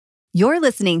You're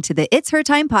listening to the It's Her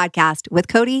Time podcast with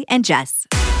Cody and Jess.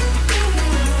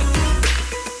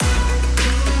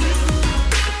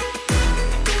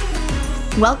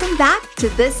 Welcome back to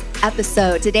this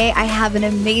episode. Today, I have an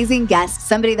amazing guest,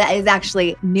 somebody that is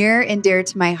actually near and dear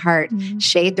to my heart,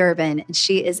 Shay Durbin.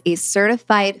 She is a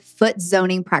certified foot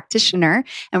zoning practitioner,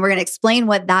 and we're going to explain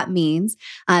what that means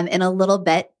in a little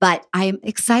bit. But I'm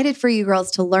excited for you girls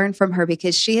to learn from her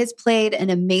because she has played an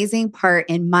amazing part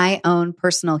in my own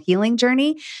personal healing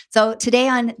journey. So today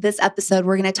on this episode,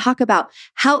 we're going to talk about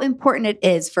how important it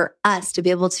is for us to be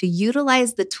able to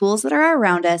utilize the tools that are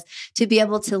around us, to be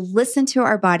able to listen to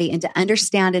our body and to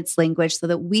understand its language so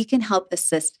that we can help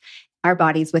assist our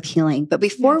bodies with healing. But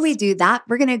before we do that,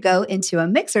 we're going to go into a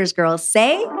Mixers Girls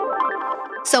Say.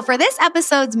 So for this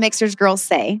episode's Mixers Girls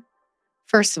Say,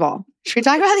 first of all, should we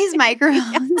talk about these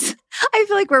microphones? I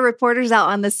feel like we're reporters out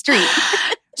on the street.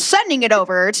 Sending it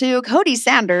over to Cody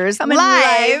Sanders Coming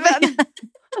live.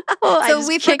 So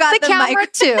we forgot the camera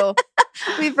too.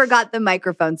 We forgot the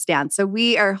microphone stand. So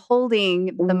we are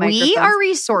holding the microphone. We are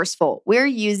resourceful. We're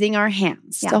using our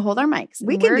hands to hold our mics.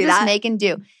 We can do just that. Make and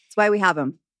do. That's why we have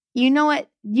them. You know what?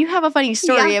 You have a funny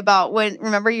story about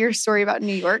remember your story about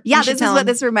New York? Yeah, this is what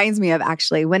this reminds me of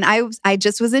actually. When I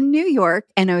just was in New York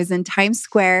and I was in Times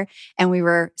Square and we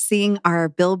were seeing our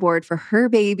billboard for her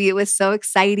baby. It was so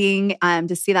exciting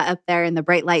to see that up there in the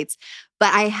bright lights.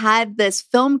 But I had this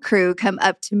film crew come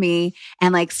up to me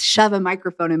and like shove a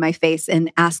microphone in my face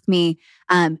and ask me,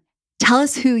 tell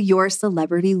us who your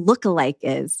celebrity lookalike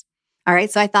is. All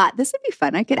right. So I thought this would be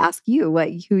fun. I could ask you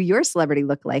who your celebrity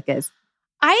lookalike is.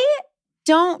 I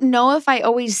don't know if I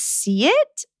always see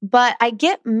it, but I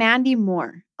get Mandy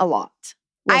Moore a lot.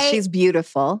 Well, she's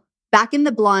beautiful. Back in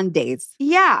the blonde days.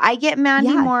 Yeah, I get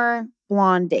Mandy Moore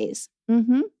blonde days.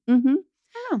 Mm-hmm. Mm-hmm.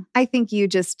 Oh. I think you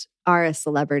just are a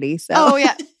celebrity. So. Oh,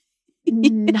 yeah.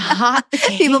 Not the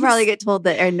case. People probably get told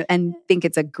that and think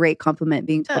it's a great compliment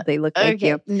being told they look like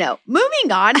you. No.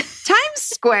 Moving on. Times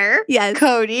Square. Yes.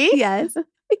 Cody. Yes.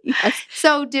 Yes.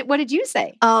 So what did you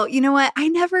say? Oh, you know what? I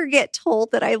never get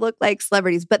told that I look like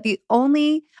celebrities, but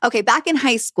back in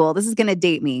high school, this is going to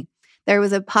date me. There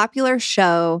was a popular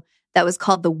show that was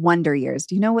called The Wonder Years.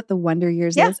 Do you know what The Wonder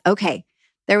Years is? Okay.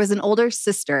 There was an older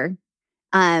sister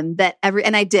and I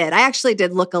actually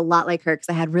did look a lot like her because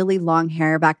I had really long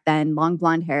hair back then, long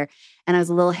blonde hair, and I was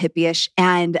a little hippie-ish.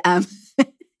 And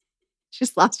she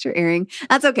just lost her earring.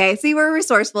 That's okay. See, we're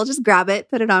resourceful. Just grab it,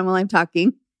 put it on while I'm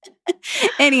talking.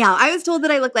 Anyhow, I was told that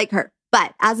I look like her.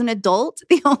 But as an adult,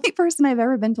 the only person I've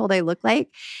ever been told I look like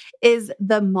is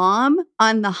the mom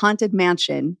on the Haunted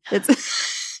Mansion. I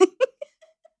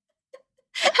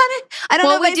don't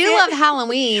know. We do love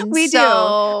Halloween. We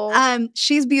do.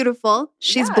 She's beautiful.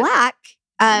 She's black.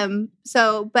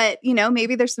 But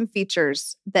maybe there's some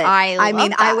features that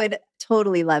I would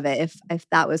totally love it if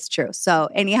that was true. So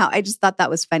anyhow, I just thought that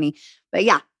was funny. But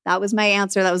yeah, that was my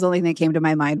answer. That was the only thing that came to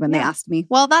my mind when they asked me.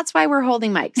 Well, that's why we're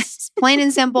holding mics. It's plain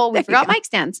and simple. We forgot mic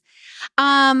stands.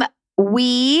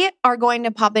 We are going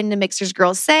to pop into Mixers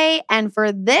Girls Say, and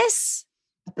for this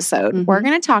episode, we're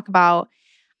going to talk about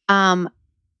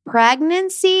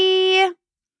pregnancy.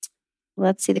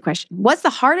 Let's see the question. What's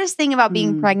the hardest thing about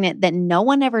being pregnant that no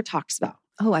one ever talks about?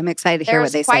 Oh, I'm excited to hear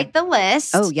what they say. There's quite the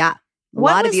list. Oh, yeah.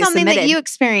 What was something that you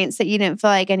experienced that you didn't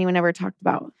feel like anyone ever talked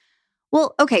about?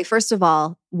 Well, okay, first of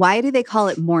all, why do they call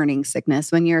it morning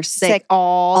sickness when you're sick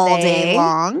all day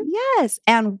long? Yes.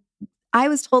 And I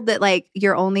was told that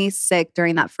you're only sick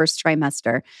during that first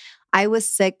trimester. I was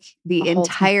sick the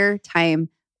entire time,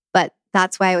 but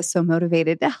that's why I was so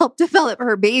motivated to help develop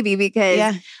her baby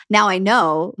because now I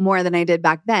know more than I did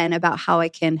back then about how I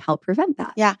can help prevent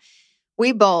that. Yeah.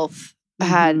 We both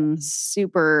had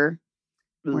super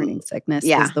morning sickness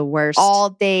is the worst. All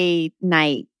day,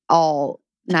 night, all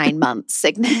 9 months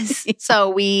sickness. So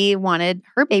we wanted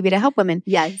her baby to help women.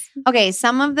 Yes. Okay.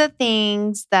 Some of the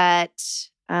things that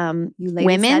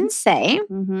women say,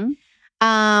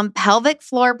 pelvic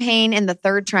floor pain in the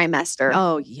third trimester.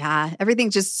 Oh yeah.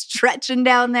 Everything's just stretching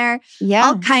down there. Yeah.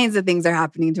 All kinds of things are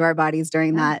happening to our bodies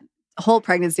during that whole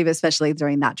pregnancy, but especially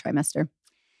during that trimester.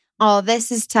 Oh,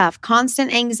 this is tough.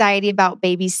 Constant anxiety about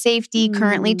baby safety.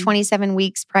 Currently 27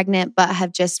 weeks pregnant, but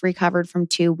have just recovered from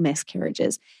 2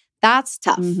 miscarriages. That's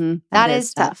tough. That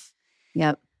is tough.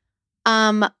 Yep.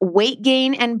 Weight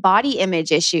gain and body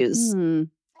image issues.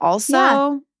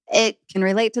 Also, it can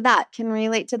relate to that.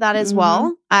 As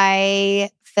well.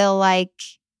 I feel like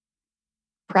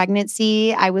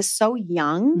pregnancy, I was so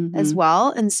young as well.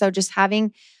 And so just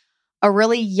having a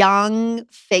really young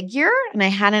figure, and I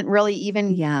hadn't really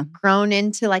even grown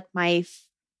into like my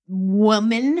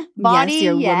woman body Yes,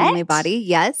 your yet. womanly body.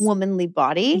 Yes. Womanly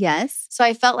body. Yes. So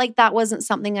I felt like that wasn't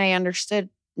something I understood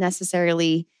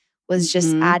necessarily, was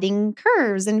just Mhm. adding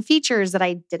curves and features that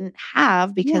I didn't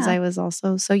have because Yeah. I was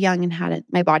also so young and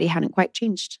my body hadn't quite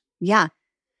changed. Yeah.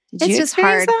 Did It's you just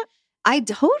experience hard. that? I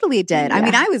totally did. I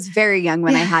mean, Yeah. I was very young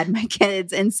when I Yeah. had my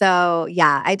kids. And so,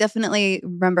 yeah, I definitely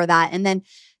remember that. And then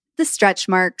the stretch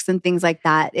marks and things like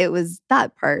that. It was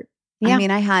that part. Yeah. I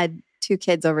mean, I had 2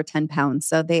 kids over 10 pounds.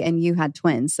 So and you had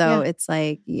twins. So Yeah. it's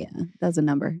like, yeah, that's a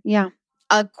number. Yeah.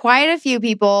 Quite a few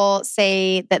people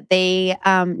say that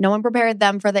no one prepared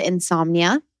them for the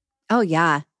insomnia. Oh,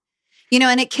 yeah.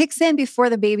 And it kicks in before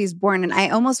the baby's born. And I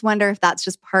almost wonder if that's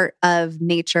just part of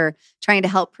nature trying to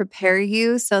help prepare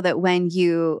you so that when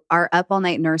you are up all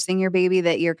night nursing your baby,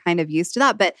 that you're kind of used to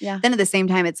that. But then at the same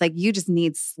time, it's like you just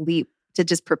need sleep to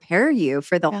just prepare you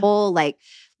for the whole like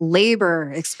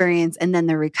labor experience and then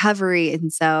the recovery.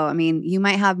 And so, I mean, you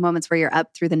might have moments where you're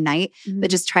up through the night, but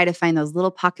just try to find those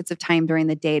little pockets of time during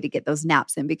the day to get those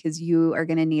naps in because you are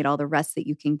going to need all the rest that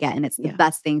you can get. And it's the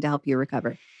best thing to help you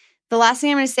recover. The last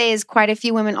thing I'm going to say is quite a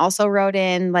few women also wrote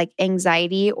in like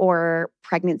anxiety or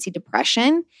pregnancy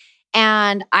depression.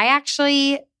 And I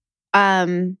actually,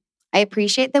 I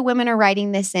appreciate that women are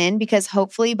writing this in because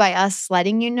hopefully by us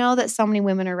letting you know that so many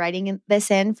women are writing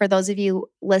this in, for those of you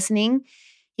listening,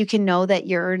 you can know that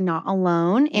you're not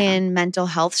alone in mental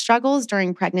health struggles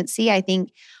during pregnancy. I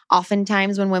think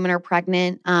oftentimes when women are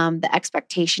pregnant, the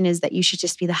expectation is that you should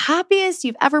just be the happiest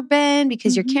you've ever been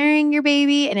because you're carrying your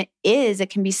baby. And it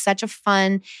can be such a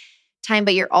fun time,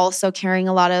 but you're also carrying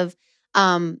a lot of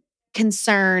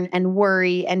concern and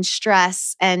worry and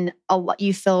stress. And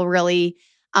you feel really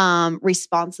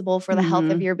responsible for the health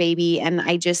of your baby. And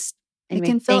it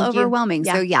can feel overwhelming.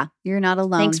 So you're not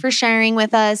alone. Thanks for sharing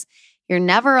with us. You're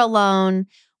never alone.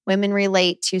 Women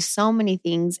relate to so many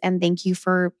things. And thank you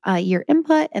for your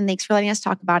input. And thanks for letting us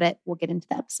talk about it. We'll get into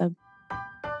the episode.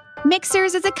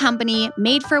 Mixers is a company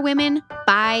made for women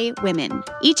by women.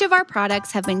 Each of our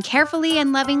products have been carefully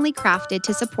and lovingly crafted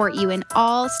to support you in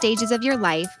all stages of your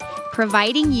life,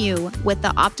 providing you with the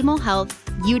optimal health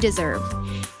you deserve.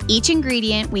 Each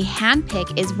ingredient we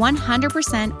handpick is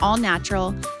 100% all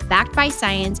natural, backed by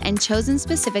science, and chosen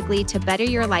specifically to better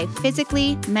your life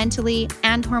physically, mentally,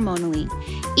 and hormonally.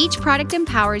 Each product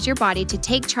empowers your body to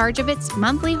take charge of its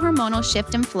monthly hormonal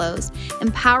shift and flows,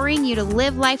 empowering you to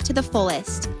live life to the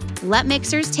fullest. Let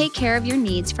Mixers take care of your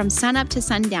needs from sunup to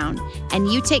sundown, and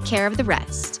you take care of the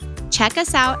rest. Check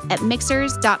us out at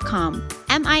mixhers.com,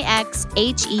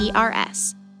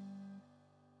 MIXHERS.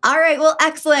 All right. Well,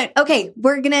 excellent. Okay.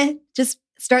 We're going to just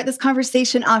start this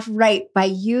conversation off right by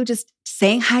you just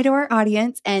saying hi to our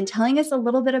audience and telling us a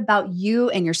little bit about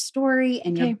you and your story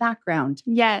and your background.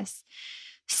 Yes.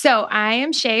 So I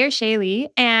am Shay or Shaylee,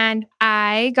 and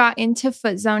I got into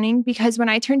foot zoning because when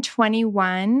I turned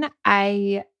 21,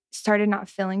 I started not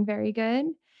feeling very good.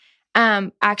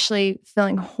 Actually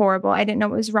feeling horrible. I didn't know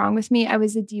what was wrong with me. I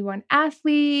was a D1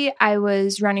 athlete. I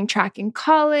was running track in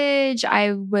college.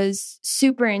 I was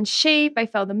super in shape. I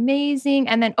felt amazing.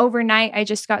 And then overnight, I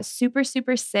just got super,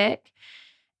 super sick.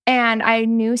 And I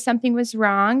knew something was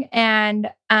wrong.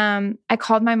 And I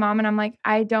called my mom and I'm like,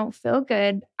 I don't feel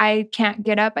good. I can't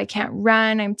get up. I can't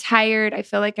run. I'm tired. I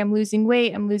feel like I'm losing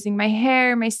weight. I'm losing my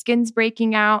hair. My skin's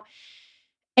breaking out.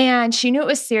 And she knew it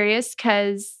was serious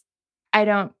because I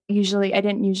didn't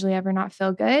usually ever not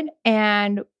feel good,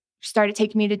 and started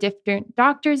taking me to different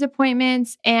doctor's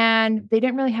appointments, and they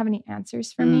didn't really have any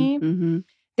answers for me. Mm-hmm.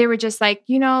 They were just like,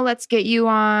 let's get you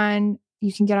on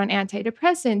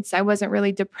antidepressants. I wasn't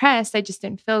really depressed. I just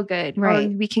didn't feel good. Right. Or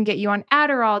we can get you on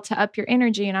Adderall to up your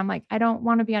energy. And I'm like, I don't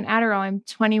want to be on Adderall. I'm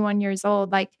 21 years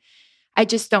old. Like, I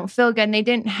just don't feel good. And they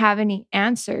didn't have any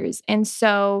answers. And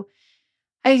so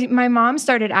my mom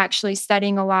started actually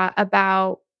studying a lot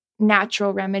about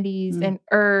natural remedies and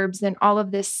herbs and all of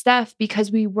this stuff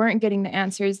because we weren't getting the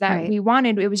answers that we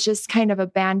wanted. It was just kind of a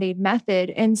Band-Aid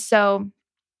method. And so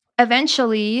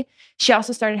eventually she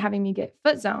also started having me get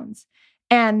foot zones.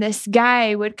 And this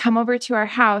guy would come over to our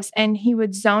house and he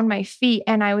would zone my feet.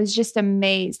 And I was just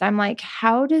amazed. I'm like,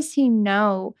 how does he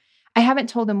know? I haven't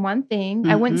told him one thing.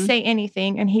 I wouldn't say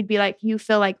anything. And he'd be like, you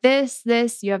feel like this,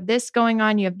 you have this going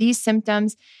on. You have these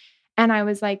symptoms. And I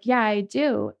was like, yeah, I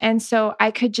do. And so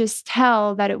I could just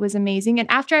tell that it was amazing.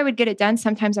 And after I would get it done,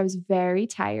 sometimes I was very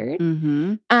tired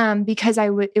because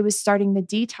it was starting the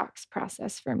detox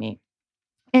process for me.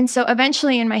 And so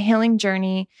eventually in my healing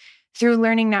journey, through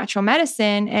learning natural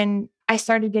medicine, and I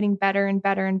started getting better and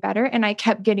better and better. And I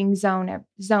kept getting zoned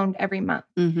every month.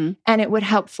 Mm-hmm. And it would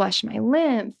help flush my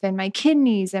lymph and my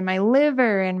kidneys and my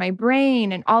liver and my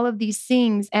brain and all of these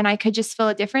things. And I could just feel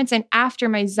a difference. And after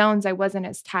my zones, I wasn't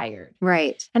as tired.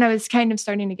 Right. And I was kind of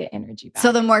starting to get energy back.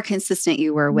 So the more consistent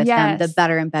you were with them, the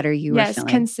better and better you were feeling. Yes,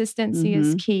 consistency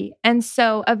is key. And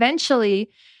so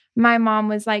eventually my mom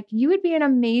was like, you would be an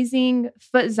amazing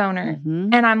foot zoner.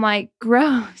 Mm-hmm. And I'm like,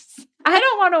 gross. I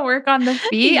don't want to work on the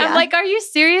feet. Yeah. I'm like, are you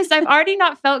serious? I've already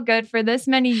not felt good for this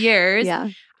many years. Yeah.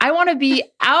 I want to be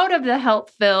out of the health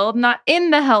field, not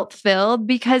in the health field,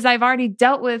 because I've already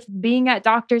dealt with being at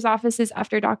doctor's offices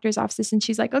after doctor's offices. And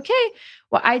she's like, okay,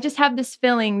 well, I just have this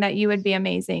feeling that you would be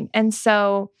amazing. And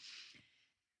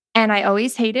I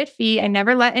always hated feet. I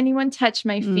never let anyone touch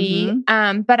my feet.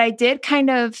 But I did kind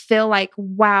of feel like,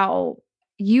 wow,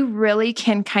 you really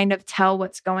can kind of tell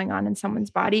what's going on in someone's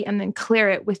body and then clear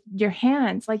it with your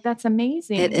hands. Like, that's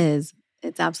amazing. It is.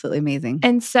 It's absolutely amazing.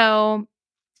 And so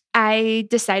I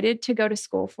decided to go to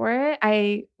school for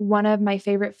it. One of my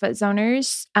favorite foot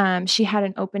zoners, she had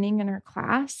an opening in her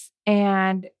class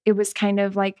and it was kind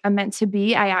of like a meant to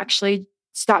be. I actually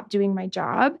stopped doing my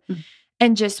job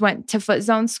and just went to foot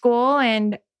zone school,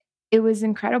 and it was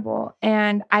incredible.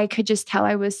 And I could just tell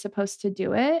I was supposed to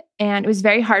do it. And it was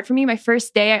very hard for me. My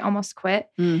first day, I almost quit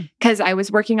because I was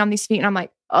working on these feet and I'm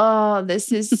like, oh,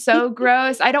 this is so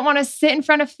gross. I don't want to sit in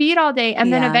front of feet all day.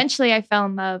 And then eventually I fell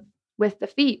in love with the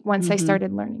feet once I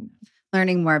started learning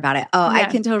more about it. Oh, I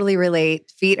can totally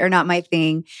relate. Feet are not my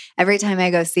thing. Every time I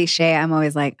go see Shay, I'm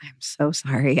always like, I'm so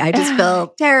sorry. I just feel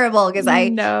terrible because I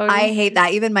hate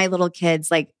that. Even my little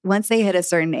kids, like once they hit a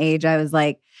certain age, I was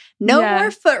like, no more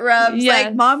foot rubs. Yes.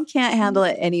 Like mom can't handle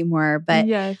it anymore. But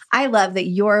I love that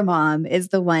your mom is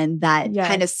the one that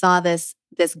kind of saw this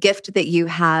gift that you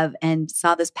have and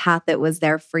saw this path that was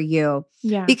there for you.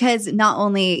 Yeah. Because not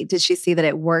only did she see that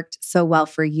it worked so well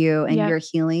for you and your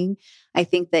healing, I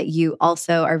think that you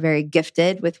also are very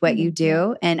gifted with what you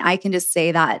do. And I can just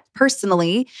say that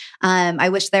personally. I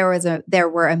wish there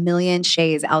were a million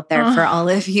Shays out there for all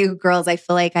of you girls. I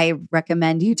feel like I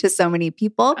recommend you to so many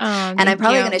people. And I'm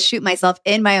probably going to shoot myself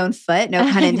in my own foot, no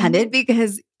pun intended,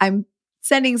 because I'm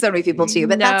sending so many people to you,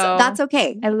 but that's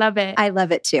okay. I love it. I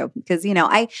love it too. Because,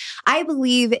 I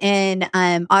believe in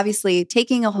obviously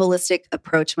taking a holistic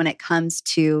approach when it comes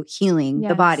to healing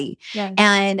the body. Yes.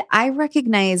 And I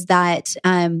recognize that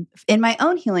in my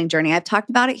own healing journey, I've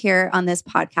talked about it here on this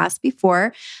podcast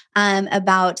before,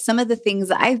 about some of the things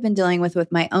that I've been dealing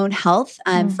with my own health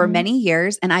for many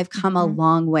years. And I've come a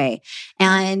long way.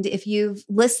 And if you've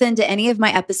listened to any of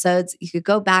my episodes, you could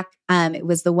go back. It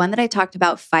was the one that I talked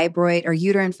about fibroid or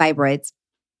uterine fibroids.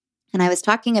 And I was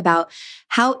talking about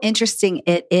how interesting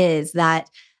it is that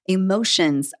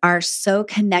emotions are so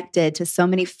connected to so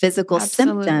many physical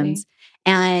symptoms.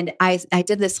 And I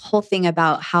did this whole thing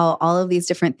about how all of these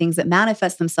different things that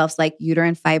manifest themselves like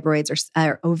uterine fibroids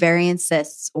or ovarian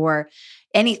cysts or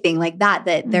anything like that,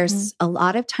 there's a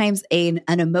lot of times an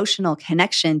emotional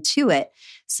connection to it.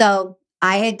 So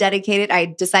I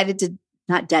decided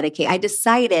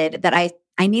that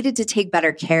I needed to take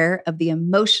better care of the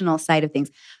emotional side of things.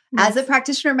 Yes. As a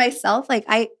practitioner myself, like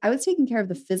I was taking care of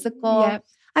the physical. Yep.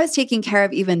 I was taking care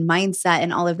of even mindset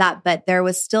and all of that, but there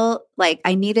was still like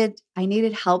I needed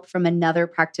help from another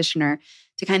practitioner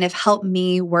to kind of help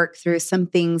me work through some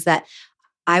things that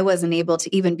I wasn't able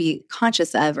to even be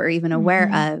conscious of or even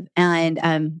aware of. And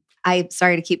I'm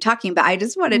sorry to keep talking, but I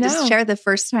just wanted to share the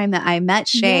first time that I met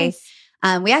Shay.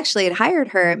 Yes. We actually had hired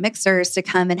her at Mixers to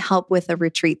come and help with a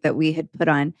retreat that we had put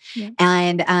on. Yeah.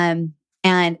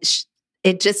 And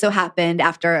it just so happened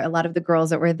after a lot of the girls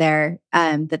that were there,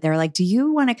 that they were like, do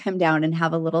you want to come down and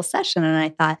have a little session? And I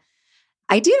thought,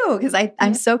 I do, because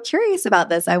I'm so curious about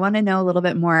this. I want to know a little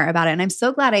bit more about it. And I'm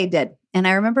so glad I did. And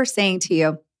I remember saying to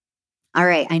you, all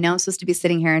right, I know I'm supposed to be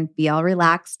sitting here and be all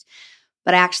relaxed,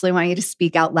 but I actually want you to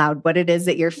speak out loud what it is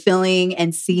that you're feeling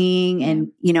and seeing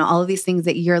and, all of these things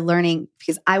that you're learning,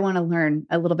 because I want to learn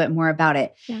a little bit more about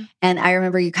it. Yeah. And I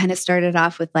remember you kind of started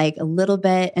off with like a little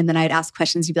bit, and then I'd ask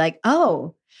questions. You'd be like,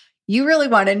 oh, you really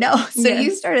want to know. So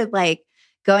you started like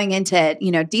going into,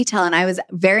 detail. And I was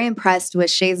very impressed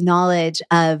with Shay's knowledge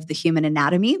of the human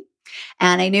anatomy.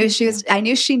 And I knew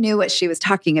she knew what she was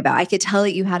talking about. I could tell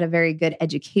that you had a very good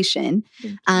education.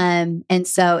 And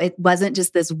so it wasn't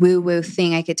just this woo-woo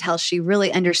thing. I could tell she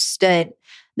really understood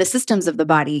the systems of the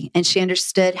body, and she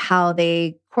understood how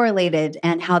they correlated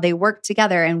and how they worked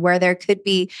together and where there could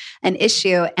be an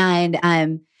issue.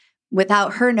 And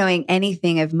without her knowing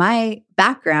anything of my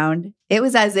background, it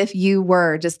was as if you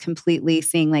were just completely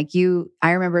seeing, like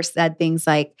I remember said things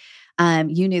like,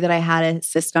 you knew that I had a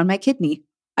cyst on my kidney.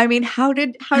 I mean, how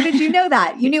did you know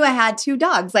that? You knew I had 2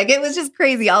 dogs. Like, it was just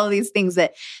crazy. All of these things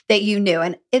that you knew.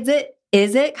 And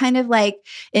is it kind of like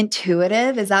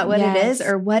intuitive? Is that what it is?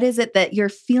 Or what is it that you're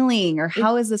feeling, or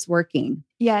how is this working?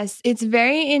 Yes, it's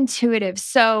very intuitive.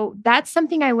 So that's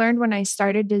something I learned when I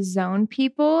started to zone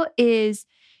people is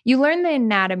you learn the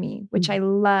anatomy, which I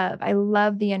love. I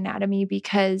love the anatomy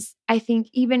because I think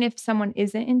even if someone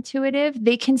isn't intuitive,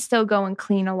 they can still go and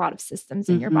clean a lot of systems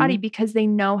in your body because they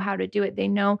know how to do it. They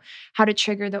know how to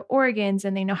trigger the organs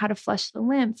and they know how to flush the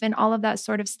lymph and all of that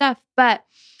sort of stuff. But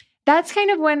that's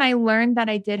kind of when I learned that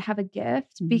I did have a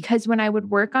gift because when I would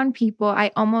work on people,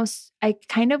 I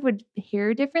kind of would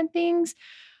hear different things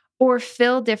or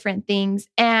feel different things.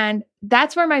 And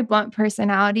that's where my blunt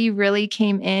personality really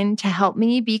came in to help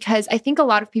me because I think a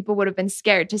lot of people would have been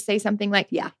scared to say something like,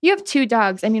 you have 2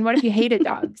 dogs. I mean, what if you hated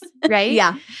dogs, right?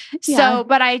 So,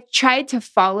 but I tried to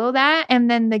follow that. And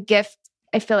then the gift,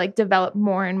 I feel like, developed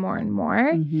more and more and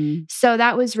more. So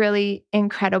that was really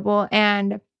incredible.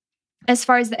 And as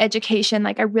far as the education,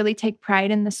 like I really take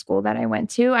pride in the school that I went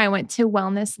to. I went to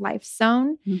Wellness Life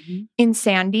Zone in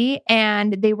Sandy,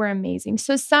 and they were amazing.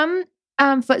 So some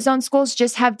foot zone schools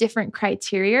just have different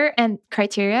criteria,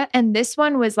 and this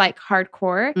one was like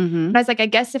hardcore. And I was like, I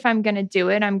guess if I'm going to do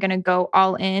it, I'm going to go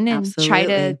all in and try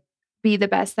to be the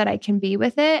best that I can be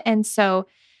with it. And so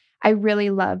I really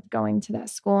loved going to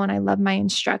that school, and I love my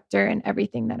instructor and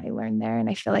everything that I learned there. And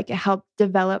I feel like it helped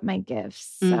develop my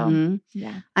gifts. So,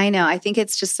 I know. I think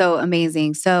it's just so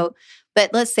amazing. So,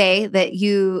 but let's say that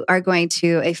you are going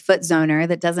to a foot zoner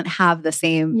that doesn't have the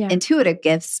same intuitive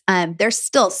gifts. There's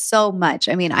still so much.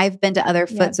 I mean, I've been to other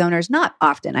foot zoners, not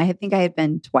often. I think I had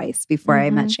been twice before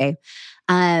I met Shay.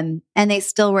 And they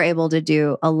still were able to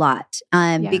do a lot.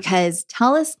 Because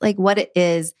tell us like what it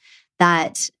is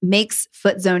that makes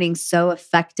foot zoning so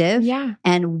effective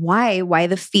and why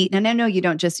the feet. And I know you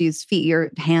don't just use feet,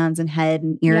 your hands and head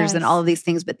and ears and all of these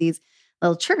things, but these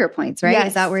little trigger points, right?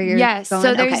 Is that where you're going? So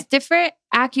there's different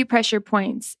acupressure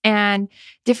points and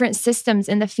different systems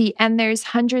in the feet. And there's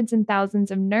hundreds and thousands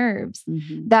of nerves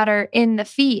that are in the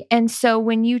feet. And so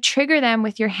when you trigger them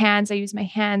with your hands, I use my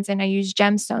hands and I use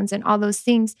gemstones and all those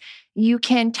things, you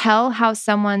can tell how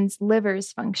someone's liver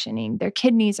is functioning, their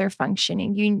kidneys are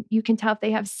functioning. You can tell if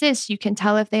they have cysts, you can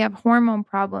tell if they have hormone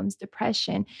problems,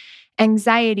 depression,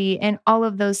 anxiety, and all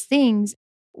of those things.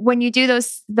 When you do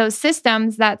those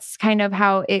systems, that's kind of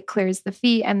how it clears the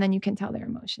feet, and then you can tell their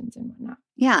emotions and whatnot.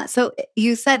 Yeah. So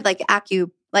you said like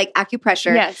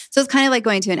acupressure. Yes. So it's kind of like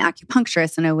going to an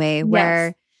acupuncturist in a way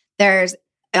where there's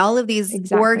all of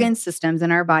these organ systems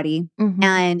in our body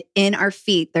and in our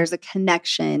feet, there's a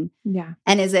connection. Yeah.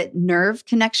 And is it nerve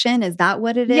connection? Is that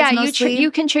what it is? Yeah.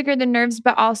 You can trigger the nerves,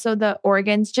 but also the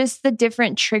organs, just the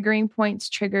different triggering points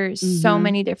triggers so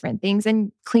many different things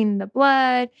and clean the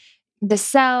blood, the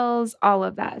cells, all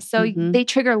of that. So they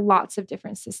trigger lots of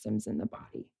different systems in the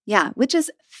body. Yeah. Which is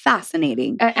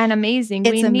fascinating. And amazing.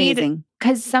 It's amazing.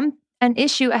 Because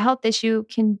a health issue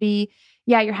can be,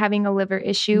 you're having a liver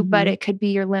issue, but it could be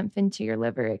your lymph into your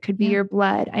liver. It could be your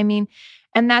blood. I mean,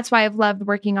 and that's why I've loved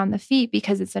working on the feet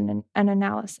because it's an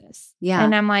analysis. Yeah.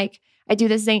 And I'm like, I do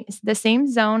the same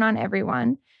zone on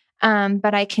everyone.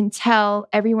 But I can tell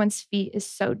everyone's feet is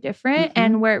so different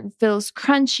and where it feels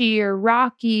crunchy or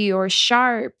rocky or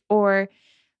sharp, or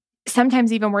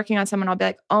sometimes even working on someone, I'll be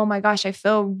like, oh my gosh, I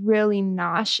feel really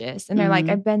nauseous. And they're like,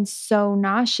 I've been so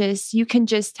nauseous. You can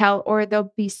just tell, or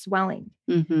there'll be swelling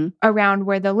around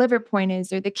where the liver point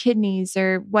is or the kidneys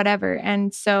or whatever.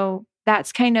 And so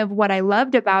that's kind of what I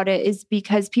loved about it, is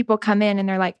because people come in and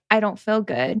they're like, I don't feel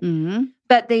good.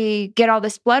 But they get all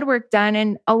this blood work done.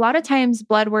 And a lot of times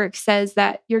blood work says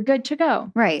that you're good to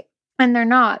go. Right. And they're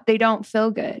not. They don't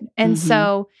feel good. And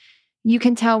so you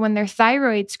can tell when their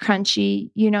thyroid's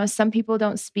crunchy, some people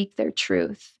don't speak their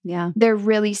truth. Yeah. They're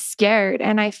really scared.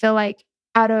 And I feel like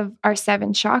out of our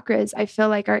 7 chakras, I feel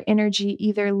like our energy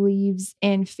either leaves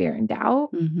in fear and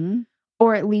doubt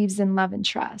or it leaves in love and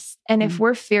trust. And if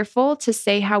we're fearful to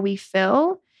say how we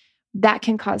feel, that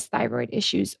can cause thyroid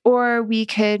issues, or we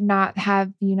could not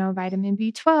have, vitamin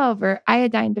B12 or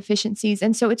iodine deficiencies.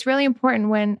 And so it's really important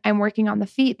when I'm working on the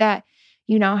feet that,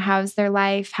 how's their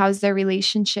life, how's their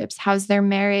relationships, how's their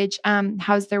marriage,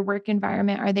 how's their work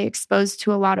environment? Are they exposed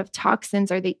to a lot of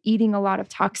toxins? Are they eating a lot of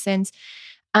toxins?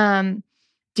 Do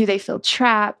they feel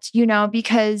trapped?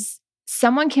 Because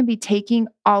someone can be taking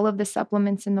all of the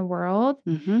supplements in the world,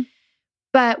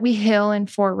 but we heal in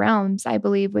 4 realms, I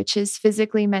believe, which is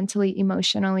physically, mentally,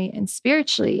 emotionally, and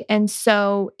spiritually. And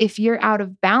so if you're out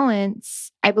of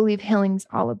balance, I believe healing's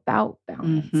all about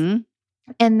balance.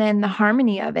 And then the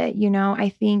harmony of it, I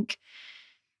think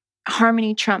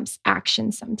harmony trumps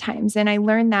action sometimes. And I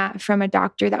learned that from a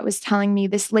doctor that was telling me,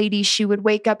 this lady, she would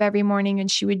wake up every morning and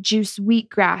she would juice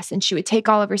wheatgrass and she would take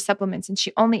all of her supplements and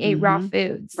she only ate raw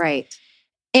foods. Right.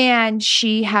 And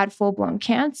she had full-blown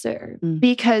cancer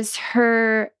because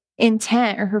her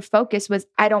intent or her focus was,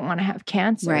 I don't want to have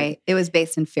cancer. Right. It was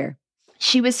based in fear.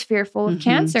 She was fearful of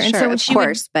cancer. And Sure, so when of she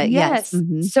course, would, but yes.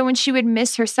 So when she would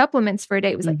miss her supplements for a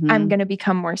day, it was like, I'm going to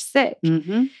become more sick.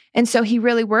 And so he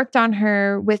really worked on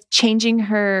her with changing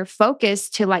her focus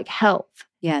to like health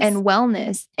and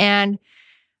wellness. And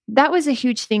that was a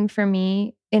huge thing for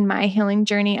me in my healing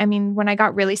journey. I mean, when I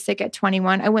got really sick at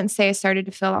 21, I wouldn't say I started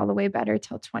to feel all the way better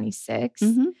till 26.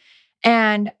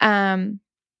 And,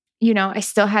 you know, I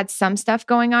still had some stuff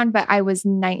going on, but I was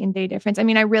night and day difference. I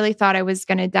mean, I really thought I was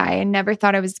going to die. I never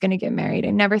thought I was going to get married. I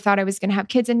never thought I was going to have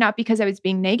kids. And not because I was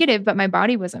being negative, but my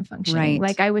body wasn't functioning.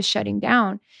 Like I was shutting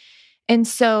down. And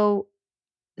so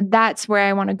that's where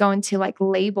I want to go into like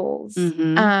labels.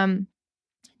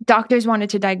 Doctors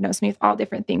wanted to diagnose me with all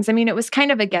different things. I mean, it was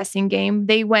kind of a guessing game.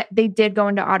 They did go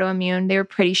into autoimmune. They were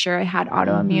pretty sure I had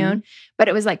autoimmune, but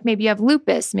it was like, maybe you have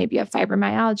lupus, maybe you have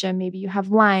fibromyalgia, maybe you have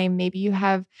Lyme, maybe you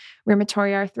have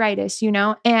rheumatoid arthritis, you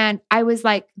know? And I was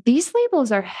like, these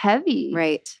labels are heavy.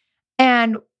 Right.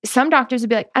 And some doctors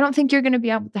would be like, I don't think you're going to be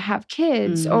able to have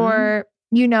kids, or,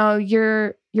 you know,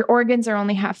 your organs are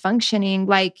only half functioning,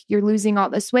 like you're losing all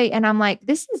this weight. And I'm like,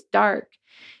 this is dark.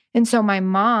 And so my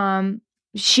mom,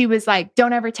 she was like,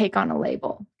 don't ever take on a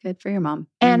label. Good for your mom.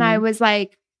 And I was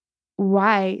like,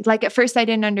 why? Like at first I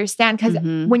didn't understand, because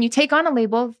when you take on a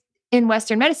label in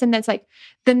Western medicine, that's like,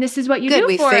 then this is what you do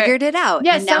we for figured it out.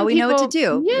 Yes, and now we know what to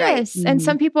do. Yes. Right. And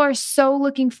some people are so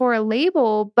looking for a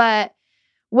label, but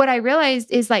what I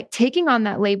realized is like taking on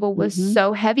that label was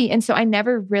so heavy. And so I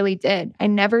never really did. I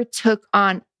never took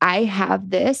on, I have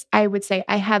this. I would say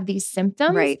I have these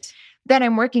symptoms that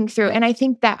I'm working through. And I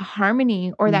think that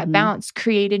harmony or that balance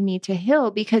created me to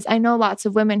heal, because I know lots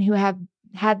of women who have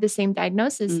had the same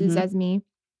diagnosis as me,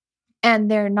 and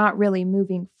they're not really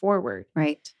moving forward.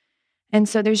 Right. And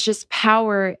so there's just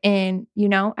power in, you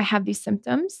know, I have these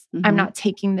symptoms. I'm not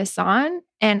taking this on,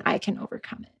 and I can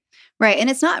overcome it. Right.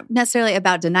 And it's not necessarily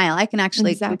about denial. I can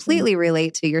actually completely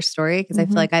relate to your story, because I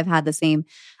feel like I've had the same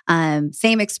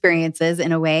experiences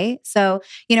in a way. So,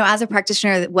 you know, as a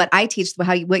practitioner, what I teach,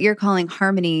 what you're calling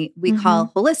harmony, we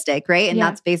call holistic, right? And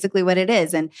that's basically what it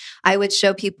is. And I would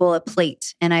show people a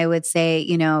plate, and I would say,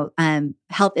 you know,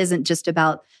 health isn't just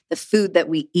about the food that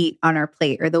we eat on our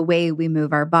plate or the way we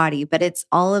move our body, but it's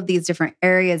all of these different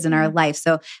areas in our life.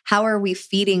 So how are we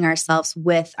feeding ourselves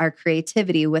with our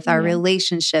creativity, with our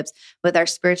relationships, with our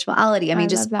spirituality? I mean,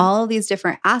 just all of these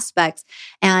different aspects.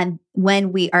 And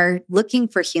when we are looking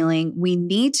for healing, we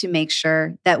need to make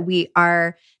sure that we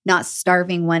are not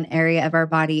starving one area of our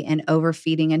body and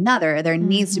overfeeding another. There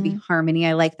needs to be harmony.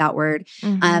 I like that word.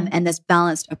 And this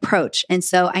balanced approach. And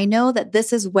so I know that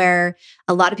this is where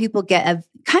a lot of people get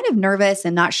kind of nervous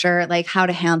and not sure like how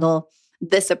to handle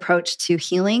this approach to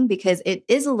healing, because it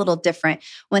is a little different.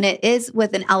 When it is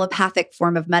with an allopathic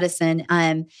form of medicine,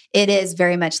 it is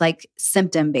very much like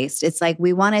symptom based. It's like,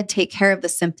 we want to take care of the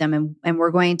symptom, and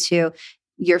we're going to,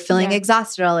 you're feeling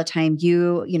exhausted all the time.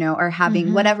 You know, are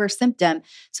having whatever symptom.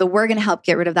 So we're going to help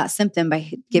get rid of that symptom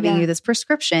by giving you this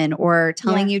prescription, or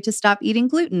telling you to stop eating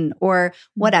gluten or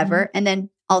whatever. And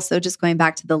then also just going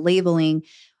back to the labeling,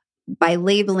 by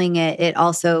labeling it, it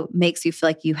also makes you feel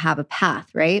like you have a path,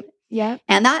 right? Yeah.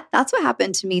 And that's what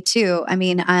happened to me too. I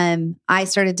mean, I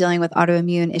started dealing with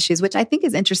autoimmune issues, which I think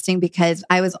is interesting, because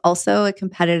I was also a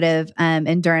competitive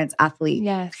endurance athlete.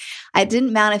 Yes. It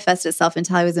didn't manifest itself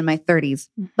until I was in my 30s,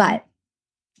 but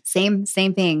same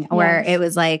thing where it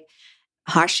was like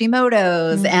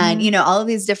Hashimoto's and, you know, all of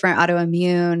these different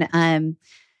autoimmune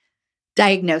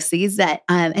diagnoses that,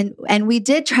 and we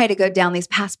did try to go down these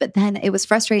paths, but then it was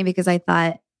frustrating because I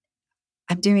thought,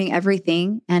 I'm doing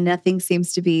everything and nothing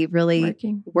seems to be really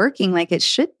working like it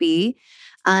should be.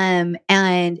 And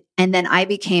then I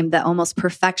became the almost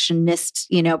perfectionist,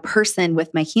 you know, person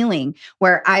with my healing,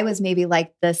 where I was maybe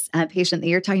like this patient that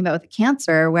you're talking about with the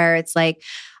cancer, where it's like,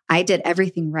 I did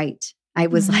everything right. I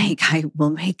was like, I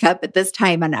will wake up at this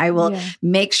time, and I will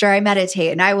make sure I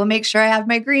meditate, and I will make sure I have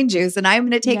my green juice, and I'm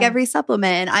going to take every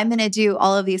supplement, and I'm going to do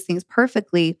all of these things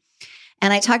perfectly.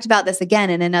 And I talked about this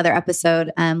again in another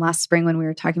episode last spring when we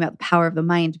were talking about the power of the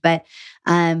mind. But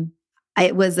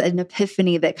it was an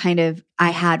epiphany that kind of I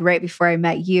had right before I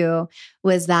met you,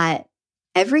 was that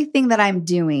everything that I'm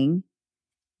doing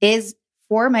is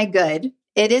for my good.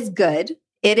 It is good.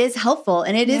 It is helpful,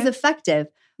 and it is effective.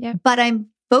 Yeah. But I'm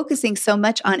focusing so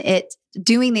much on it,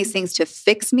 doing these things to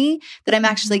fix me, that I'm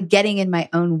actually getting in my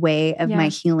own way of my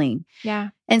healing. Yeah.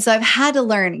 And so I've had to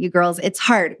learn, you girls, it's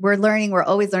hard. We're learning. We're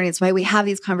always learning. It's why we have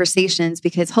these conversations,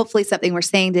 because hopefully something we're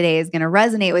saying today is going to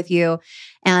resonate with you,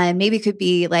 and maybe could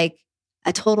be like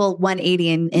a total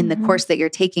 180 in the course that you're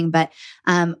taking. But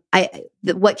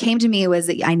what came to me was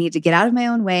that I need to get out of my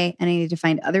own way, and I need to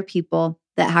find other people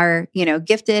that are,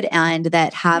 gifted and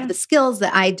that have the skills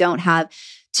that I don't have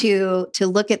to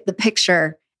look at the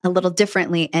picture a little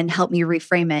differently and help me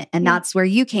reframe it. And that's where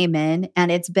you came in,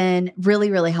 and it's been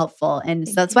really, really helpful. And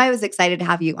so that's why I was excited to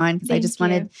have you on, because I just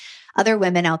wanted other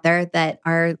women out there that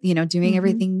are, doing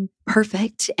everything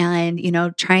perfect and,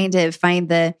 trying to find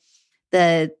the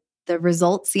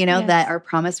results, that are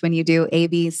promised when you do A,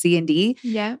 B, C, and D.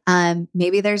 Yeah.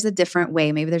 Maybe there's a different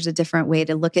way. Maybe there's a different way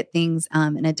to look at things,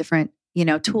 in a different,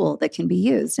 tool that can be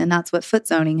used. And that's what foot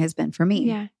zoning has been for me.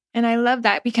 Yeah. And I love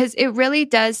that, because it really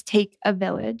does take a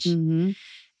village. Mm-hmm.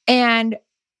 And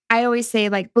I always say,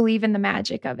 like, believe in the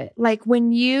magic of it. Like,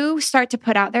 when you start to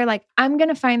put out there, like, I'm going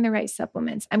to find the right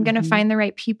supplements. I'm going to find the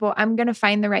right people. I'm going to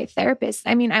find the right therapist.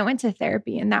 I mean, I went to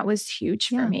therapy, and that was huge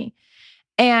for me.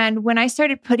 And when I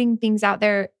started putting things out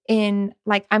there in,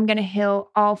 like, I'm going to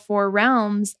heal all 4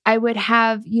 realms, I would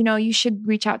have, you should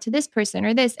reach out to this person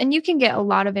or this. And you can get a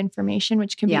lot of information,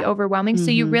 which can be overwhelming. So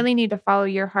you really need to follow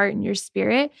your heart and your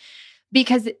spirit,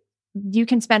 because you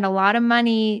can spend a lot of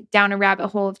money down a rabbit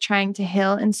hole of trying to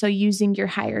heal. And so using your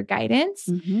higher guidance.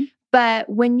 But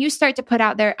when you start to put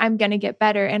out there, I'm going to get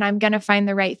better and I'm going to find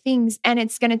the right things, and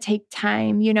it's going to take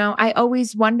time. I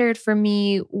always wondered for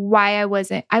me why I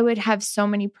would have so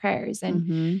many prayers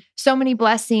and so many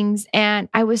blessings. And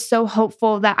I was so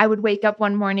hopeful that I would wake up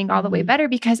one morning all the way better,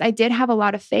 because I did have a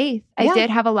lot of faith. I did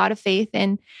have a lot of faith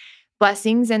in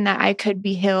blessings and that I could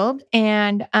be healed.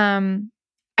 And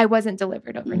I wasn't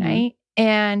delivered overnight.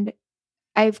 And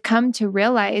I've come to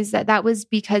realize that was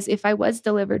because if I was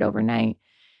delivered overnight,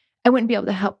 I wouldn't be able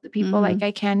to help the people like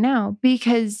I can now,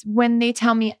 because when they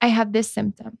tell me I have this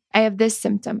symptom, I have this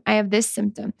symptom, I have this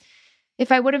symptom,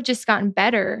 if I would have just gotten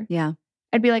better,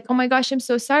 I'd be like, oh my gosh, I'm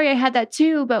so sorry. I had that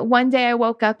too. But one day I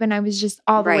woke up and I was just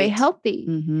all the way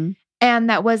healthy. And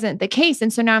that wasn't the case.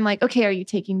 And so now I'm like, okay, are you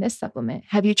taking this supplement?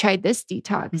 Have you tried this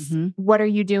detox? What are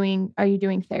you doing? Are you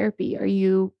doing therapy? Are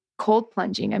you cold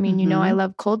plunging? I mean, I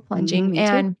love cold plunging.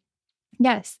 And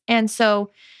yes. And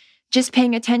so just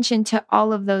paying attention to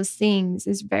all of those things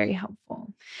is very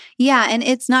helpful. Yeah. And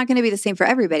it's not going to be the same for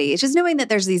everybody. It's just knowing that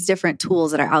there's these different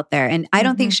tools that are out there. And I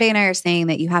don't think Shay and I are saying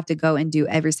that you have to go and do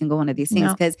every single one of these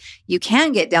things, because you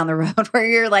can get down the road where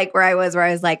you're like, where I was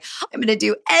like, I'm going to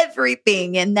do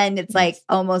everything. And then it's like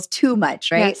almost too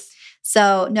much. Right. Yes.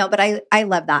 So no, but I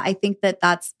love that. I think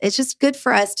it's just good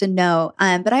for us to know.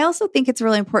 But I also think it's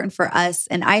really important for us.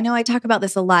 And I know I talk about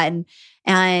this a lot,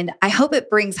 and I hope it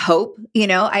brings hope.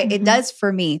 It does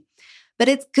for me, but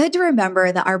it's good to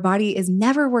remember that our body is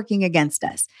never working against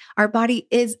us. Our body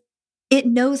it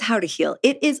knows how to heal.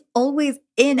 It is always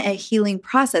in a healing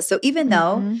process. So even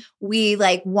though we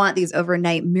want these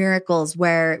overnight miracles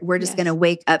where we're just going to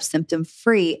wake up symptom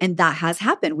free, and that has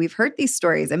happened. We've heard these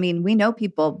stories. I mean, we know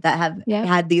people that have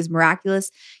had these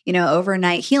miraculous,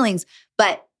 overnight healings,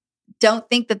 but don't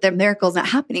think that the miracle's not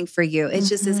happening for you. It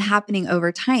just is happening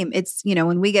over time. It's,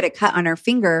 when we get a cut on our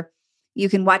finger, you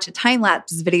can watch a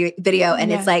time-lapse video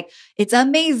and it's like, it's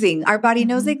amazing. Our body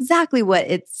knows exactly what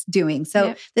it's doing.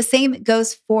 So the same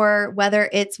goes for whether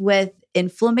it's with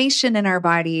inflammation in our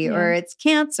body or it's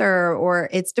cancer or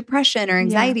it's depression or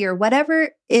anxiety or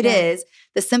whatever it is,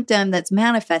 the symptom that's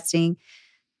manifesting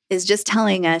is just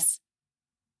telling us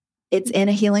it's in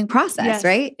a healing process,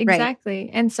 right? Exactly.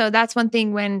 Right. And so that's one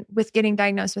thing with getting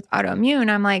diagnosed with autoimmune,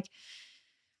 I'm like,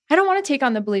 I don't want to take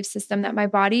on the belief system that my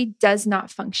body does not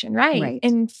function right.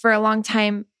 And for a long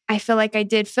time, I feel like I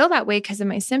did feel that way because of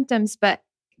my symptoms. But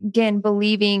again,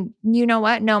 believing, you know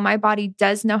what? No, my body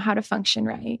does know how to function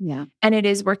right. Yeah. And it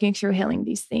is working through healing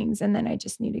these things. And then I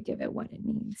just need to give it what it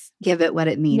needs. Give it what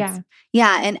it needs. Yeah.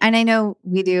 Yeah. And I know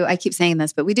we do, I keep saying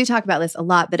this, but we do talk about this a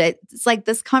lot, but it's like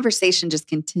this conversation just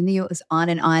continues on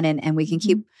and we can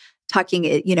keep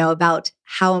talking, about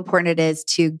how important it is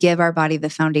to give our body the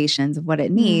foundations of what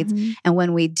it needs. And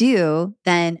when we do,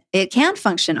 then it can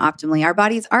function optimally. Our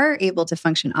bodies are able to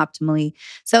function optimally.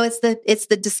 So it's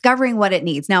the discovering what it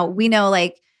needs. Now we know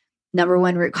number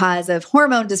one root cause of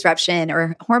hormone disruption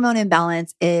or hormone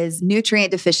imbalance is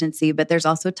nutrient deficiency, but there's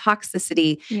also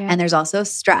toxicity and there's also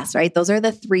stress, right? Those are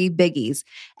the three biggies.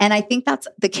 And I think that's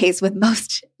the case with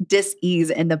most dis-ease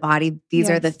in the body. These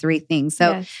are the three things.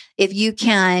 So if you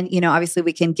can, obviously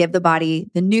we can give the body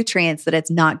the nutrients that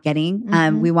it's not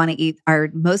getting. We want to eat our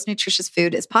most nutritious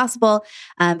food as possible,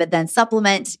 but then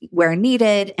supplement where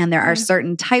needed. And there are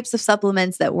certain types of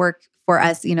supplements that work for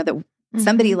us, that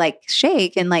somebody like Shay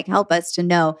can help us to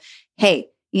know, hey,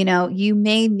 you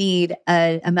may need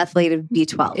a methylated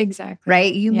B12. Exactly.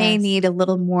 Right? You may need a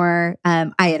little more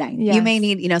iodine. You may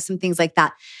need, some things like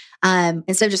that.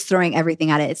 Instead of just throwing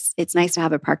everything at it, it's nice to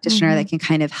have a practitioner that can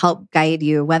kind of help guide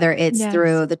you, whether it's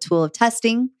through the tool of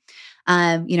testing.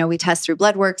 We test through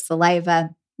blood work,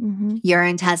 saliva,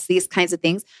 urine tests, these kinds of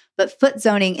things. But foot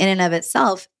zoning in and of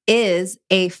itself is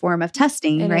a form of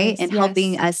testing, right? And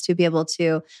helping us to be able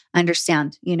to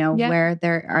understand, where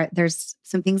there's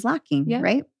some things lacking,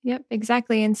 right? Yep,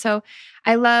 exactly. And so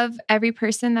I love every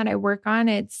person that I work on.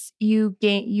 It's you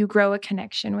grow a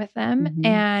connection with them.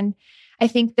 And I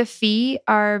think the feet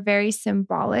are very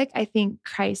symbolic. I think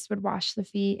Christ would wash the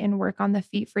feet and work on the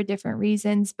feet for different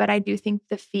reasons, but I do think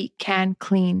the feet can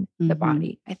clean the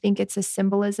body. I think it's a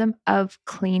symbolism of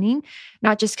cleaning,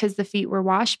 not just because the feet were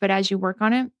washed, but as you work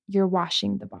on it, you're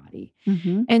washing the body.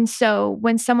 And so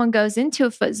when someone goes into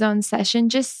a foot zone session,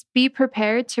 just be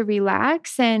prepared to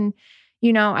relax. And,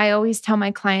 I always tell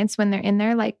my clients when they're in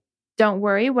there, don't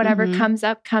worry, whatever comes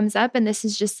up. And this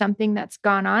is just something that's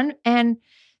gone on. And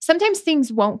sometimes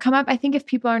things won't come up. I think if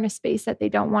people are in a space that they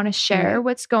don't want to share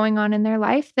what's going on in their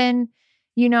life, then,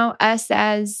 us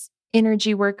as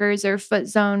energy workers or foot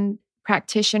zone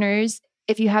practitioners,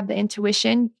 if you have the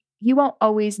intuition, you won't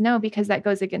always know because that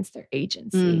goes against their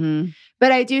agency.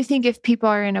 But I do think if people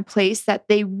are in a place that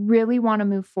they really want to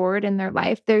move forward in their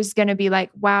life, there's going to be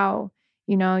wow,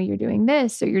 you're doing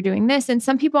this or you're doing this. And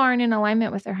some people aren't in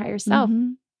alignment with their higher self.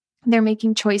 They're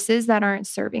making choices that aren't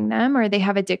serving them, or they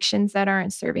have addictions that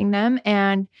aren't serving them.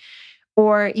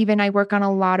 Or even I work on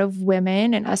a lot of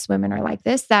women, and us women are like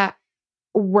this, that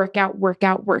work out.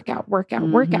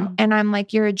 And I'm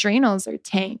like, your adrenals are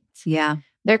tanked. Yeah.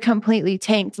 They're completely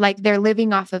tanked. They're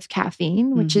living off of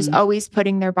caffeine, which is always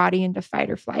putting their body into fight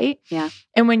or flight. Yeah.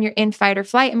 And when you're in fight or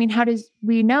flight, how does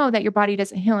we know that your body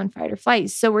doesn't heal in fight or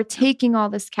flight? So we're taking all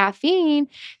this caffeine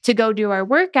to go do our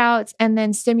workouts and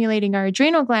then stimulating our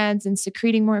adrenal glands and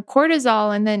secreting more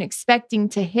cortisol and then expecting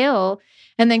to heal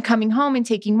and then coming home and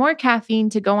taking more caffeine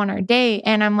to go on our day.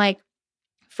 And I'm like,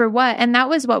 for what? And that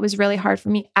was what was really hard for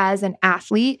me as an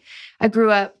athlete. I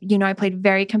grew up, I played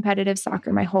very competitive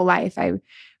soccer my whole life. I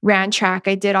ran track.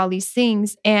 I did all these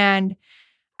things. And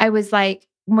I was like,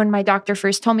 when my doctor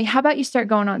first told me, how about you start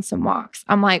going on some walks?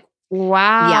 I'm like,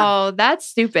 wow, that's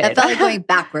stupid. It felt like going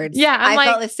backwards. I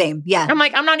felt the same. Yeah. I'm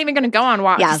like, I'm not even going to go on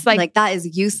walks. Yeah. Like that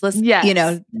is useless,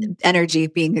 energy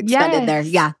being expended there.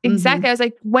 Yeah. Exactly. I was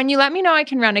like, when you let me know I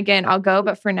can run again, I'll go.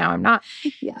 But for now, I'm not.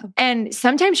 Yeah. And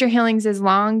sometimes your healing's as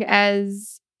long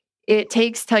as it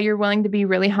takes till you're willing to be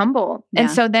really humble. Yeah.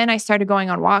 And so then I started going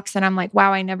on walks and I'm like,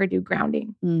 wow, I never do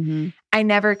grounding. I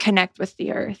never connect with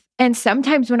the earth. And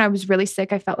sometimes when I was really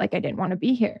sick, I felt like I didn't want to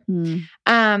be here.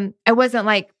 I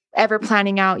wasn't ever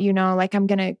planning out, I'm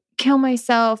going to kill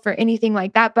myself or anything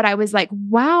like that. But I was like,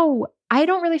 wow, I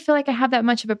don't really feel like I have that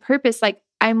much of a purpose.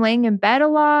 I'm laying in bed a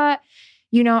lot.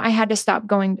 I had to stop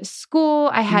going to school.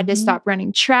 I had to stop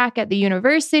running track at the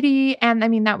university. And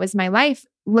that was my life.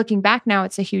 Looking back now,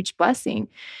 it's a huge blessing.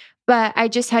 But I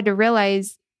just had to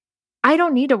realize I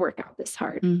don't need to work out this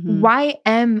hard. Why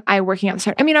am I working out this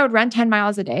hard? I would run 10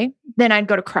 miles a day. Then I'd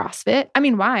go to CrossFit.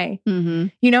 Why?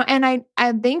 And I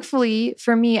thankfully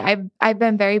for me, I've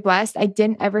been very blessed. I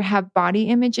didn't ever have body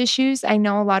image issues. I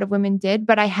know a lot of women did,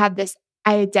 but I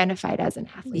identified as an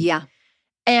athlete. Yeah.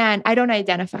 And I don't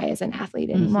identify as an athlete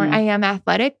anymore. I am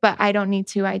athletic, but I don't need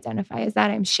to identify as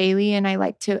that. I'm Shaylee, and I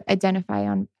like to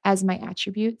identify as my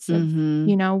attributes of,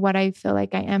 what I feel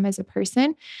like I am as a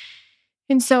person.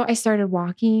 And so I started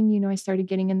walking, I started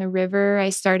getting in the river. I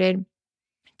started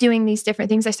doing these different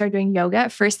things. I started doing yoga.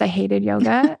 At first, I hated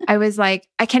yoga. I was like,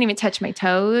 I can't even touch my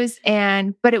toes.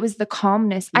 But it was the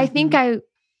calmness. I think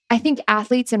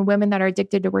athletes and women that are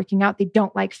addicted to working out, they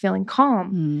don't like feeling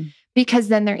calm because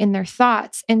then they're in their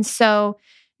thoughts. And so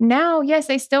now, yes,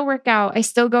 I still work out. I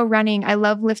still go running. I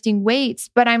love lifting weights,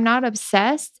 but I'm not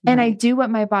obsessed. Right. And I do what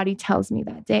my body tells me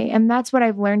that day. And that's what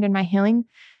I've learned in my healing.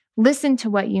 Listen to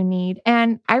what you need.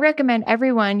 And I recommend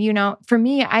everyone, for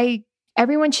me,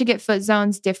 everyone should get foot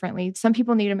zones differently. Some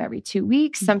people need them every 2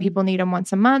 weeks. Some people need them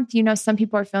once a month. Some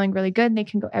people are feeling really good and they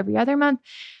can go every other month.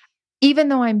 even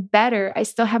though I'm better, I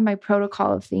still have my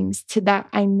protocol of things to that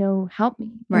I know help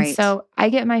me. Right. And so I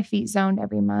get my feet zoned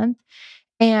every month.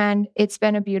 And it's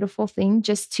been a beautiful thing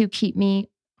just to keep me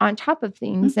on top of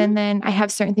things. And then I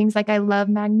have certain things like I love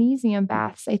magnesium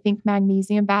baths. I think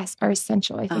magnesium baths are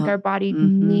essential. I think our body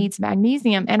needs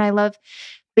magnesium. And I love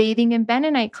bathing in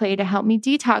bentonite clay to help me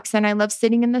detox. And I love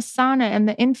sitting in the sauna and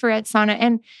the infrared sauna.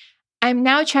 And I'm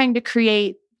now trying to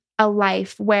create a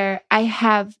life where I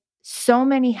have so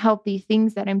many healthy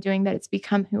things that I'm doing that it's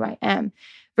become who I am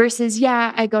versus,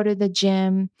 I go to the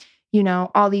gym,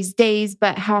 all these days,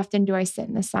 but how often do I sit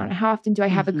in the sauna? How often do I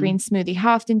have a green smoothie?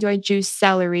 How often do I juice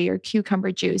celery or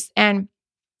cucumber juice? And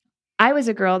I was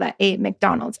a girl that ate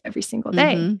McDonald's every single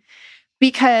day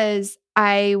because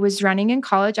I was running in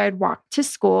college. I'd walk to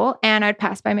school and I'd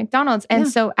pass by McDonald's. And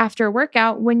so after a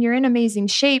workout, when you're in amazing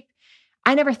shape,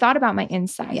 I never thought about my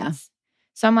insides. Yeah.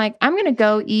 So I'm like, I'm going to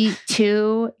go eat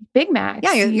 2 Big Macs.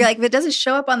 Yeah. You're like, if it doesn't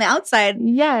show up on the outside,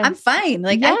 I'm fine.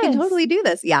 Like I can totally do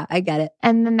this. Yeah, I get it.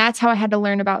 And then that's how I had to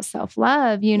learn about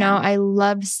self-love. I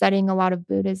loved studying a lot of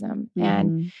Buddhism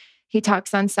and he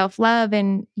talks on self-love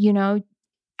and,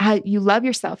 how you love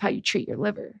yourself, how you treat your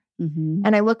liver.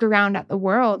 And I look around at the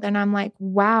world and I'm like,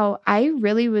 wow, I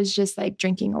really was just like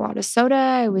drinking a lot of soda.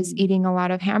 I was eating a lot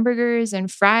of hamburgers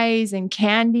and fries and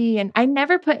candy. And I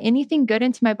never put anything good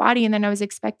into my body. And then I was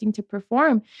expecting to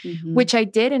perform, which I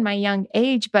did in my young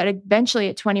age. But eventually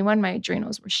at 21, my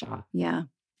adrenals were shot. Yeah.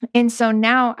 And so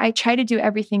now I try to do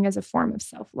everything as a form of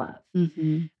self-love.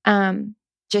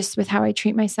 Just with how I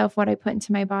treat myself, what I put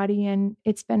into my body. And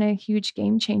it's been a huge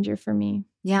game changer for me.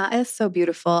 Yeah, it's so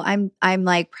beautiful. I'm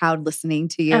like proud listening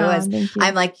to you as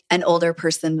I'm like an older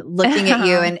person looking at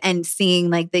you and seeing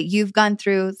like that you've gone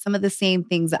through some of the same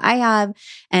things that I have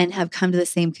and have come to the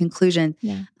same conclusion.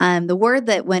 Yeah. The word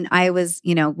that when I was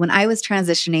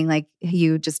transitioning, like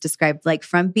you just described, like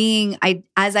from being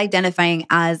identifying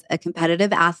as a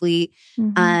competitive athlete,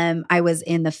 I was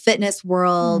in the fitness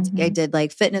world. I did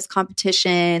like fitness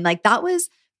competition. Like that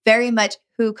was very much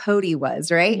who Cody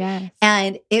was, right? Yes.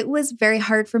 And it was very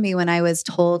hard for me when I was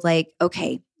told like,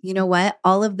 okay, you know what?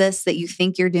 All of this that you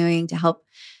think you're doing to help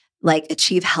like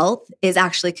achieve health is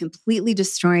actually completely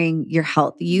destroying your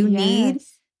health. You need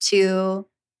to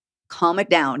calm it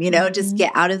down, just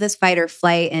get out of this fight or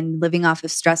flight and living off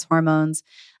of stress hormones,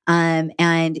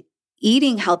 and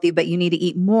eating healthy, but you need to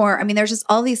eat more. I mean, there's just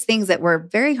all these things that were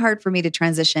very hard for me to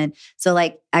transition. So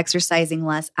like exercising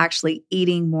less, actually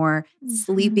eating more,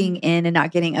 sleeping in and not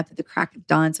getting up at the crack of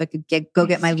dawn so I could go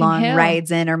get my long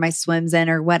rides in or my swims in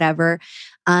or whatever.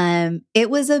 It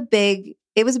was a big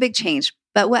change.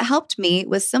 But what helped me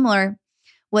was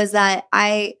that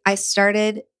I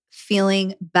started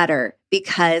feeling better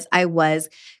because I was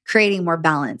creating more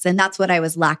balance. And that's what I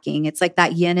was lacking. It's like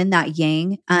that yin and that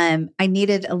yang. I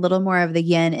needed a little more of the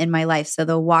yin in my life. So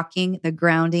the walking, the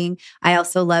grounding. I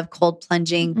also love cold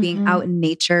plunging, being out in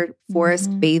nature,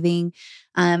 forest bathing,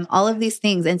 all of these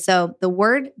things. And so the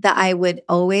word that I would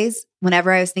always,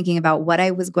 whenever I was thinking about what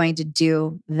I was going to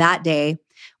do that day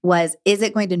was, is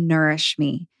it going to nourish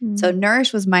me? So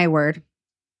nourish was my word.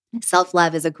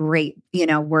 Self-love is a great,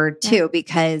 word too,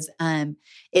 because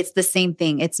it's the same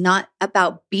thing. It's not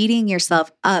about beating yourself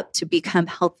up to become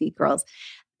healthy, girls.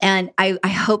 And I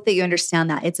hope that you understand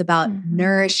that. It's about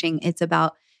nourishing. It's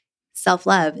about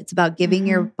self-love. It's about giving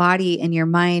your body and your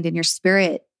mind and your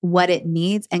spirit what it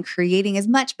needs and creating as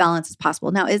much balance as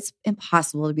possible. Now, it's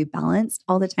impossible to be balanced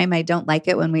all the time. I don't like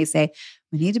it when we say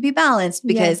we need to be balanced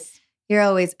because you're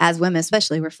always, as women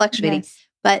especially, we're fluctuating.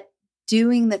 But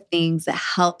doing the things that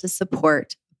help to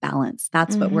support balance.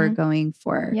 That's what we're going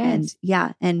for. Yes.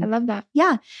 And I love that.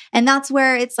 Yeah. And that's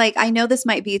where it's like, I know this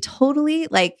might be totally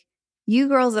like you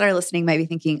girls that are listening might be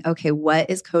thinking, okay, what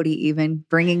is Cody even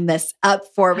bringing this up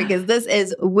for? Because this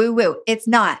is woo woo. It's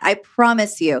not, I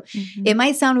promise you. It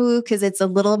might sound woo because it's a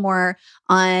little more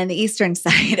on the Eastern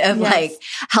side of like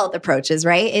health approaches,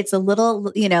 right? It's a little,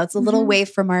 it's a little way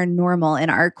from our normal in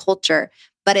our culture,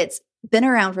 but it's been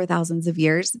around for thousands of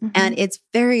years and it's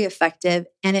very effective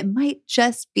and it might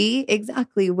just be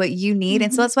exactly what you need.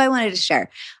 And so that's why I wanted to share.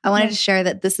 I wanted to share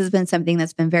that this has been something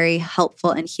that's been very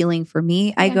helpful and healing for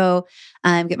me. I go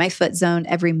get my foot zoned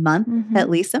every month, at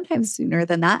least, sometimes sooner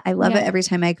than that. I love it every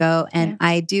time I go. And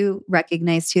I do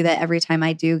recognize too that every time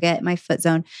I do get my foot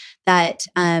zone that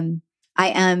I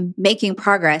am making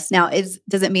progress. Now,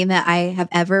 does it mean that I have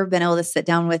ever been able to sit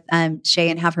down with Shay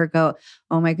and have her go,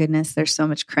 oh my goodness, there's so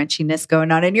much crunchiness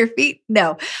going on in your feet?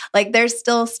 No, like there's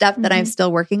still stuff that I'm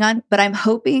still working on, but I'm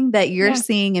hoping that you're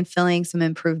seeing and feeling some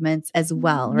improvements as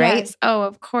well, right? Yes. Oh,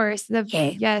 of course.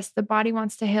 Yes, the body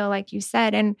wants to heal, like you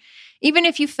said. And even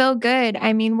if you feel good,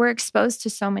 I mean, we're exposed to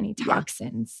so many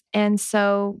toxins. And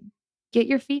so get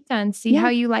your feet done, see how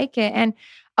you like it. And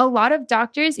a lot of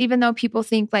doctors, even though people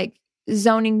think like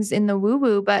zoning's in the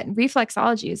woo-woo, but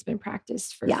reflexology has been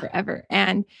practiced for forever.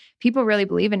 And people really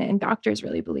believe in it, and doctors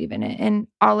really believe in it, and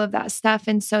all of that stuff.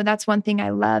 And so that's one thing I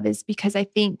love, is because I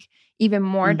think even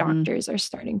more doctors are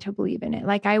starting to believe in it.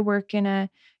 Like I work in a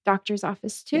doctor's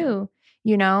office too,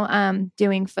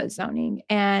 doing foot zoning,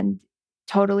 and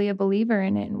totally a believer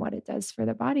in it and what it does for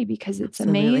the body, because it's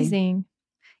amazing.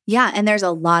 Yeah. And there's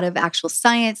a lot of actual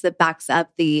science that backs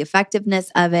up the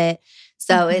effectiveness of it.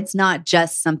 So it's not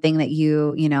just something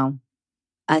that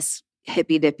us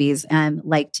hippy dippies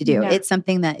like to do. It's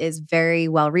something that is very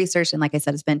well researched. And like I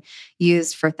said, it's been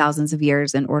used for thousands of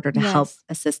years in order to help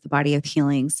assist the body of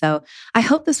healing. So I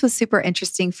hope this was super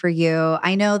interesting for you.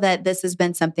 I know that this has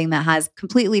been something that has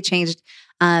completely changed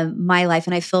my life.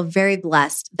 And I feel very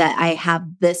blessed that I have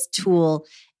this tool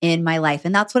in my life.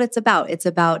 And that's what it's about. It's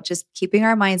about just keeping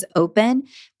our minds open,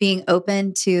 being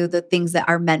open to the things that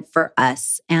are meant for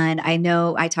us. And I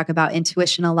know I talk about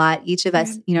intuition a lot. Each of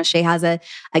us, Shay has a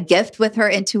gift with her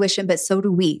intuition, but so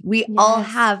do we. We all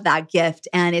have that gift.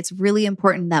 And it's really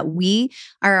important that we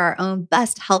are our own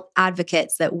best health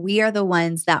advocates, that we are the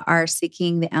ones that are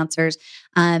seeking the answers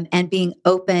and being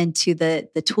open to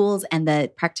the tools and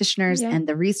the practitioners and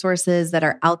the resources that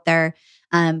are out there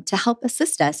to help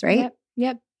assist us, right?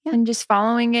 Yep. And just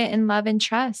following it in love and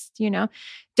trust,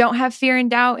 don't have fear and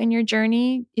doubt in your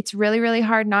journey. It's really, really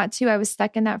hard not to. I was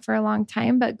stuck in that for a long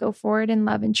time, but go forward in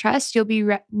love and trust. You'll be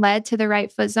led to the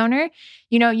right foot zoner.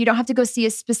 You don't have to go see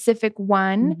a specific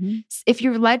one. If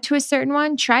you're led to a certain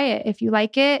one, try it. If you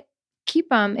like it, keep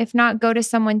them. If not, go to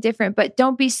someone different, but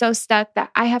don't be so stuck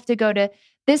that I have to go to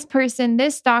this person,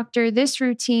 this doctor, this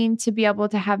routine to be able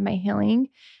to have my healing.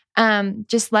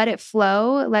 Just let it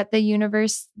flow. Let the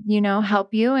universe,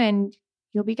 help you, and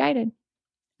you'll be guided.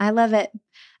 I love it.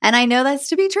 And I know that's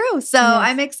to be true. So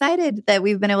I'm excited that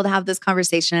we've been able to have this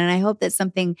conversation. And I hope that's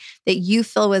something that you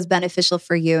feel was beneficial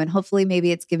for you. And hopefully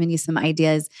maybe it's given you some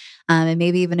ideas and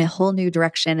maybe even a whole new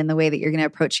direction in the way that you're going to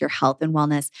approach your health and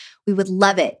wellness. We would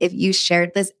love it if you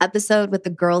shared this episode with the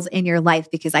girls in your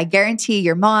life, because I guarantee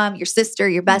your mom, your sister,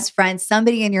 your best friend,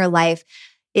 somebody in your life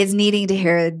is needing to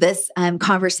hear this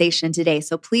conversation today.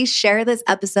 So please share this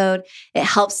episode. It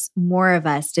helps more of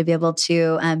us to be able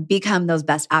to become those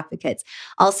best advocates.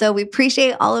 Also, we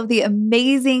appreciate all of the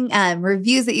amazing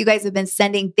reviews that you guys have been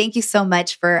sending. Thank you so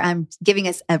much for giving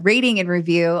us a rating and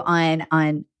review on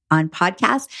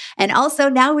podcasts. And also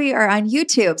now we are on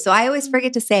YouTube. So I always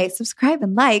forget to say subscribe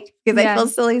and like, because I feel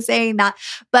silly saying that,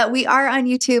 but we are on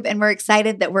YouTube, and we're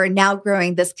excited that we're now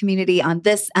growing this community on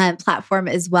this platform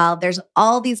as well. There's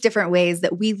all these different ways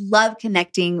that we love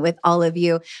connecting with all of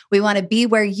you. We want to be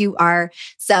where you are.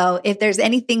 So if there's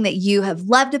anything that you have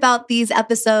loved about these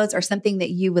episodes or something that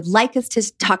you would like us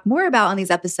to talk more about on these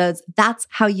episodes, that's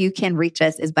how you can reach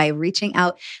us, is by reaching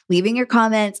out, leaving your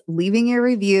comments, leaving your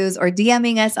reviews, or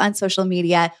DMing us on social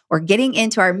media, or getting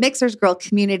into our Mixers Girl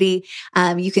community.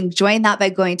 You can join that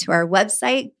by going to our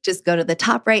website. Just go to the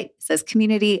top right, it says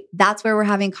community. That's where we're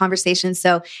having conversations.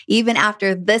 So even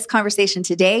after this conversation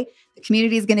today, the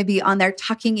community is going to be on there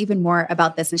talking even more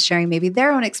about this and sharing maybe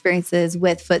their own experiences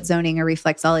with foot zoning or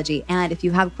reflexology. And if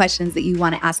you have questions that you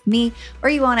want to ask me or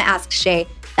you want to ask Shay,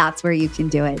 that's where you can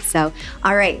do it. So,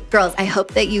 all right, girls, I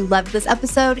hope that you loved this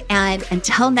episode. And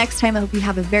until next time, I hope you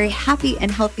have a very happy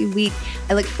and healthy week.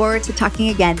 I look forward to talking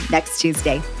again next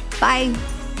Tuesday. Bye.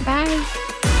 Bye.